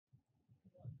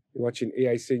You're watching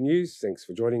EAC News. Thanks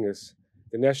for joining us.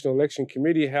 The National Election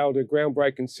Committee held a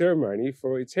groundbreaking ceremony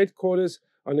for its headquarters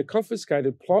on the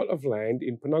confiscated plot of land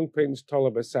in Phnom Penh's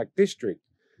Tolabasak district.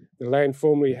 The land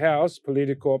formerly housed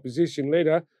political opposition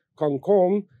leader Kon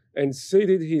Kom and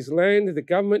ceded his land to the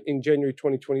government in January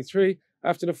 2023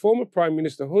 after the former Prime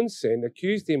Minister Hun Sen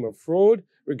accused him of fraud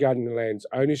regarding the land's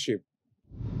ownership.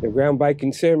 The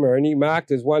groundbreaking ceremony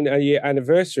marked as 1 year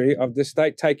anniversary of the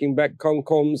state taking back Kon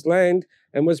Kom's land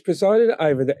and was presided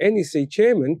over the NEC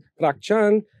chairman, Prak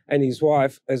Chan, and his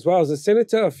wife, as well as the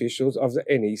senator officials of the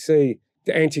NEC.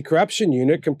 The anti-corruption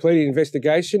unit completed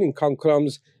investigation in Kon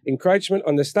Kom's encroachment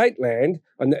on the state land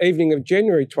on the evening of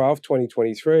January 12,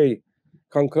 2023.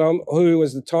 Kon Kom, who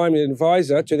was the time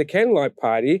advisor to the Candlelight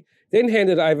Party, then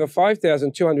handed over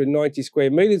 5,290 square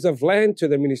metres of land to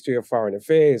the Ministry of Foreign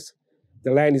Affairs.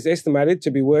 The land is estimated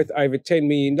to be worth over $10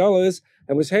 million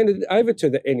and was handed over to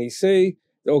the NEC,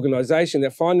 the organisation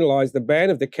that finalised the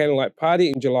ban of the Candlelight Party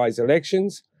in July's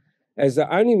elections. As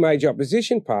the only major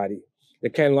opposition party, the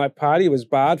Candlelight Party was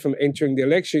barred from entering the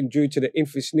election due to the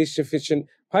insufficient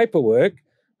paperwork.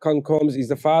 Kon Kom is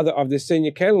the father of the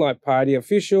senior Candlelight Party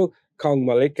official, Kong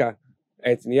Malika.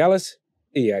 Anthony Ellis,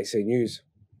 EAC News.